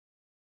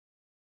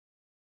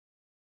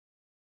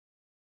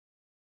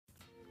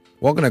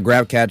Welcome to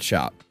GrabCAD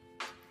Shop.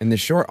 In this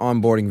short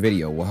onboarding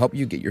video, we'll help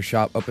you get your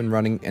shop up and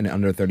running in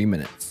under 30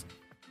 minutes.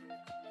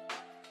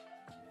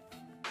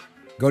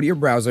 Go to your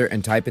browser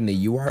and type in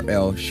the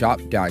URL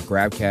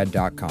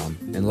shop.grabcad.com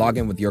and log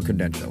in with your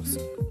credentials.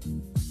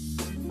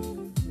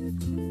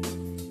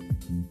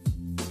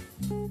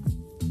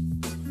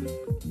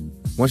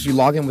 Once you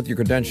log in with your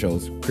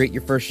credentials, create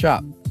your first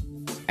shop.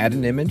 Add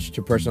an image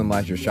to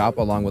personalize your shop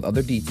along with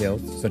other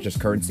details such as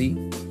currency,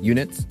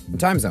 units, and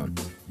time zone.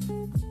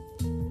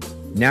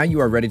 Now you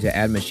are ready to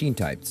add machine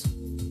types.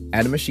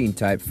 Add a machine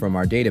type from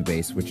our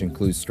database, which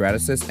includes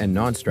Stratasys and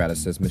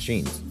non-Stratasys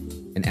machines,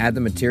 and add the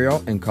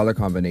material and color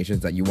combinations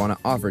that you want to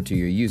offer to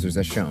your users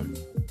as shown.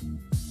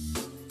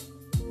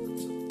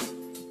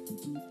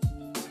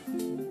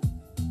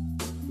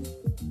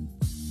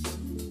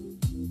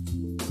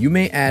 You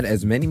may add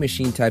as many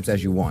machine types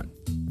as you want.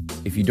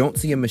 If you don't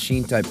see a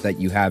machine type that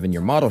you have in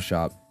your model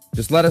shop,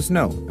 just let us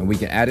know and we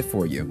can add it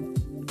for you.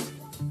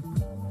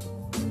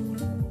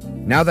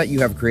 Now that you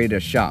have created a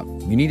shop,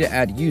 you need to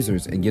add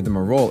users and give them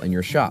a role in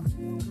your shop.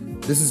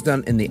 This is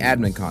done in the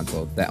admin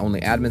console that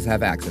only admins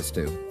have access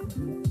to.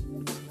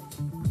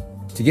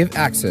 To give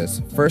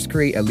access, first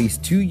create at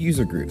least 2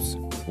 user groups,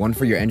 one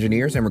for your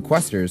engineers and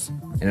requesters,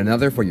 and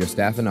another for your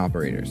staff and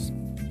operators.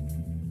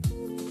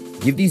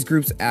 Give these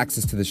groups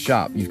access to the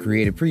shop you've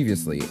created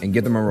previously and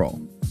give them a role.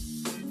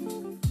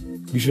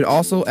 You should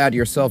also add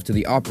yourself to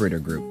the operator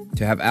group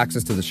to have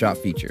access to the shop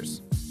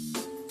features.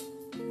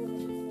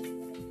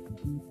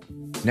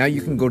 Now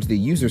you can go to the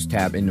Users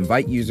tab and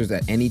invite users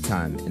at any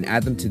time and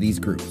add them to these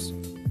groups.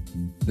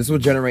 This will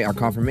generate our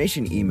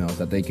confirmation email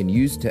that they can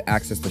use to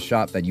access the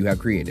shop that you have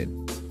created.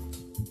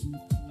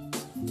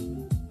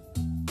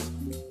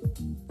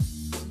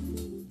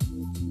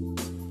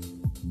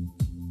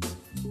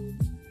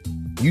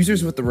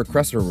 Users with the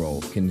requester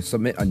role can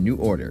submit a new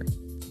order.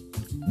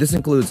 This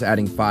includes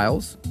adding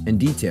files and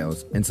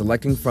details and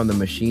selecting from the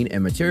machine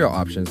and material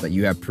options that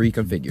you have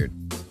pre-configured.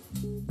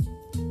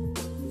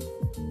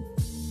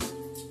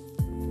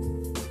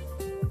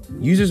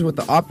 Users with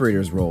the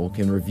operator's role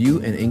can review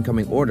an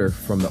incoming order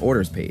from the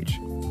orders page.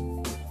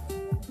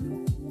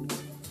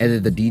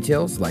 Edit the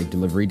details like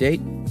delivery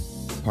date,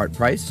 part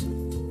price,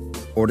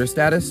 order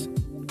status,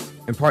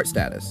 and part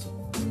status.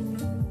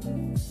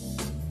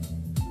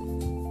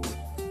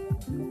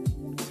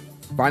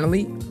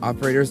 Finally,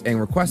 operators and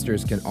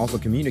requesters can also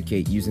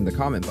communicate using the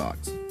comment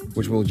box,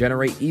 which will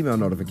generate email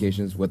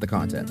notifications with the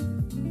content.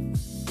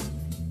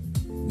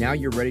 Now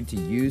you're ready to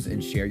use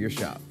and share your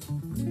shop.